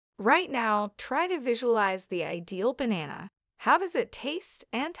Right now, try to visualize the ideal banana. How does it taste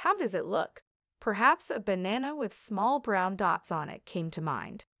and how does it look? Perhaps a banana with small brown dots on it came to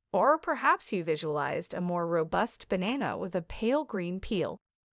mind. Or perhaps you visualized a more robust banana with a pale green peel.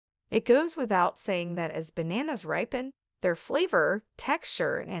 It goes without saying that as bananas ripen, their flavor,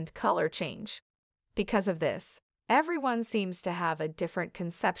 texture, and color change. Because of this, everyone seems to have a different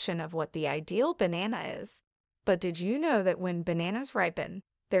conception of what the ideal banana is. But did you know that when bananas ripen,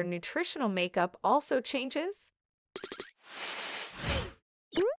 their nutritional makeup also changes?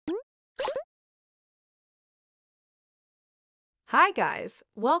 Hi guys,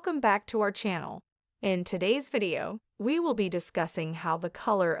 welcome back to our channel. In today's video, we will be discussing how the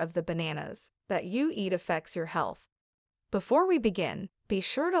color of the bananas that you eat affects your health. Before we begin, be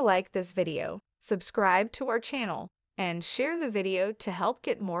sure to like this video, subscribe to our channel, and share the video to help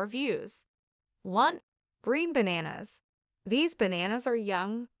get more views. 1. Green bananas. These bananas are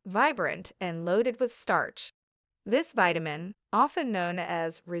young, vibrant, and loaded with starch. This vitamin, often known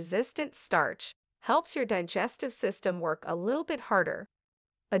as resistant starch, helps your digestive system work a little bit harder.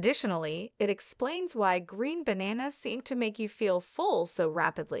 Additionally, it explains why green bananas seem to make you feel full so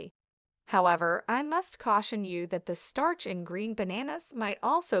rapidly. However, I must caution you that the starch in green bananas might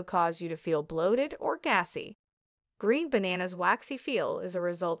also cause you to feel bloated or gassy. Green bananas' waxy feel is a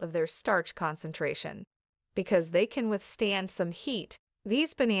result of their starch concentration. Because they can withstand some heat,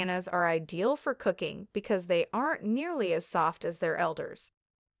 these bananas are ideal for cooking because they aren't nearly as soft as their elders.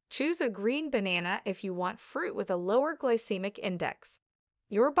 Choose a green banana if you want fruit with a lower glycemic index.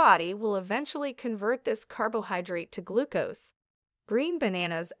 Your body will eventually convert this carbohydrate to glucose. Green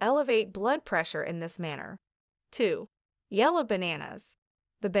bananas elevate blood pressure in this manner. 2. Yellow bananas.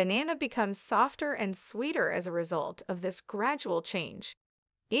 The banana becomes softer and sweeter as a result of this gradual change.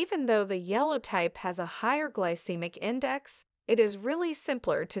 Even though the yellow type has a higher glycemic index, it is really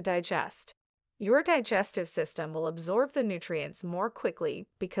simpler to digest. Your digestive system will absorb the nutrients more quickly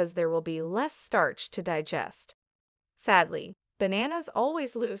because there will be less starch to digest. Sadly, bananas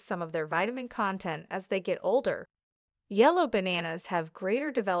always lose some of their vitamin content as they get older. Yellow bananas have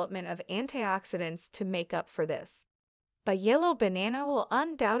greater development of antioxidants to make up for this. A yellow banana will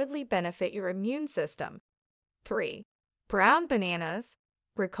undoubtedly benefit your immune system. 3. Brown bananas.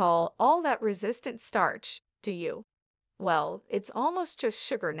 Recall all that resistant starch, do you? Well, it's almost just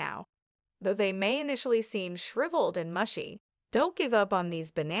sugar now. Though they may initially seem shriveled and mushy, don't give up on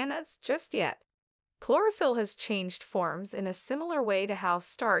these bananas just yet. Chlorophyll has changed forms in a similar way to how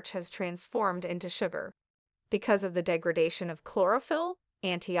starch has transformed into sugar. Because of the degradation of chlorophyll,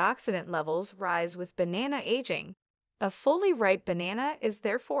 antioxidant levels rise with banana aging. A fully ripe banana is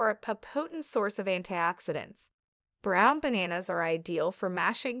therefore a potent source of antioxidants. Brown bananas are ideal for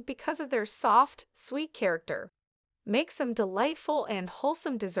mashing because of their soft, sweet character. Make some delightful and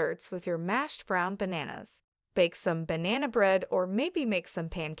wholesome desserts with your mashed brown bananas. Bake some banana bread or maybe make some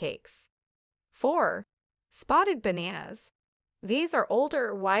pancakes. 4. Spotted bananas. These are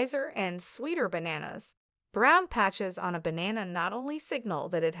older, wiser, and sweeter bananas. Brown patches on a banana not only signal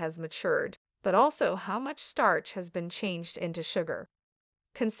that it has matured, but also how much starch has been changed into sugar.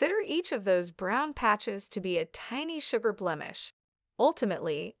 Consider each of those brown patches to be a tiny sugar blemish.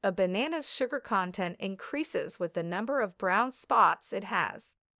 Ultimately, a banana's sugar content increases with the number of brown spots it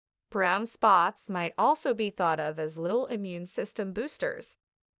has. Brown spots might also be thought of as little immune system boosters.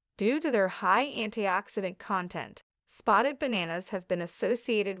 Due to their high antioxidant content, spotted bananas have been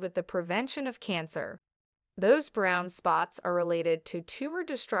associated with the prevention of cancer. Those brown spots are related to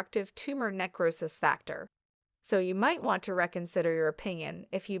tumor-destructive tumor necrosis factor. So you might want to reconsider your opinion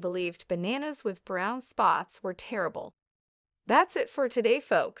if you believed bananas with brown spots were terrible. That's it for today,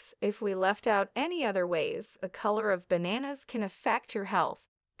 folks. If we left out any other ways the color of bananas can affect your health,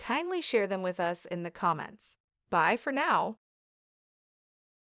 kindly share them with us in the comments. Bye for now.